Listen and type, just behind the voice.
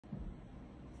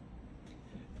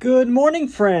Good morning,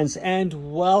 friends,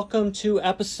 and welcome to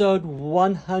episode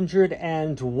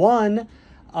 101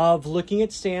 of Looking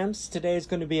at Stamps. Today is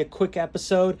going to be a quick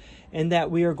episode in that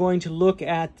we are going to look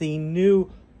at the new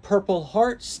Purple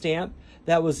Heart stamp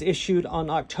that was issued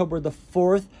on October the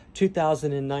 4th,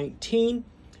 2019.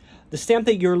 The stamp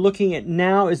that you're looking at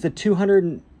now is the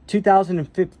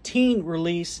 2015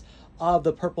 release of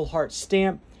the Purple Heart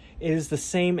stamp. It is the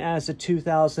same as the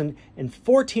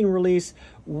 2014 release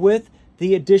with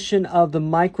the addition of the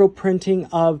micro printing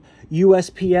of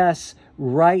USPS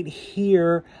right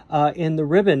here in the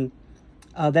ribbon.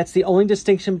 That's the only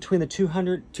distinction between the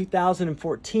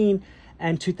 2014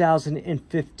 and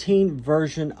 2015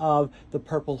 version of the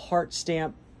Purple Heart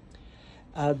stamp.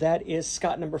 That is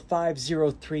Scott number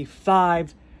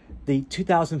 5035, the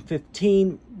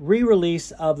 2015 re-release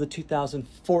of the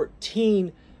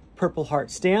 2014 Purple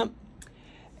Heart stamp.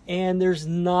 And there's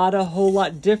not a whole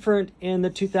lot different in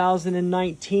the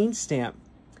 2019 stamp.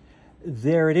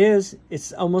 There it is.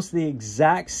 It's almost the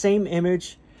exact same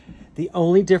image. The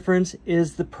only difference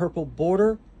is the purple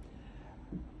border.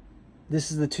 This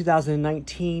is the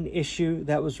 2019 issue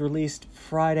that was released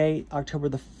Friday, October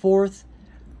the 4th.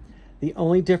 The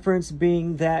only difference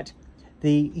being that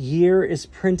the year is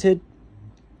printed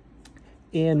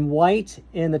in white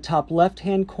in the top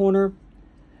left-hand corner.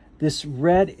 This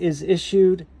red is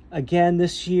issued again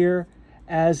this year,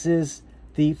 as is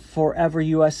the Forever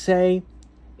USA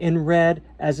in red,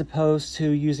 as opposed to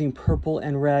using purple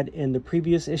and red in the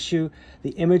previous issue. The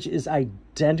image is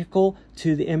identical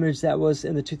to the image that was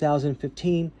in the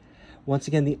 2015. Once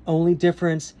again, the only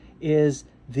difference is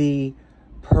the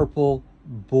purple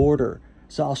border.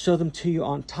 So I'll show them to you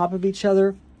on top of each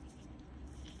other.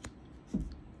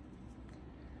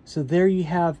 So there you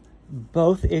have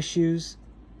both issues.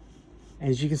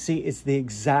 As you can see, it's the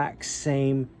exact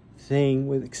same thing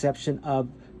with the exception of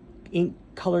ink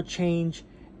color change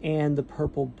and the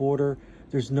purple border.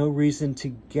 There's no reason to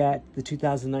get the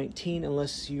 2019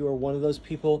 unless you are one of those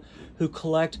people who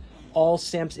collect all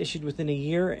stamps issued within a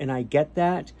year, and I get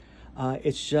that.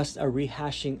 It's just a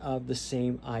rehashing of the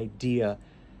same idea.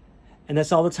 And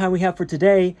that's all the time we have for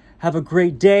today. Have a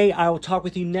great day. I will talk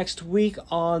with you next week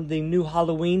on the new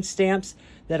Halloween stamps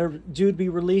that are due to be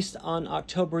released on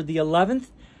October the 11th.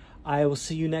 I will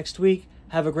see you next week.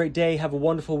 Have a great day. Have a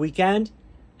wonderful weekend.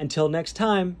 Until next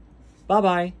time,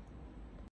 bye-bye.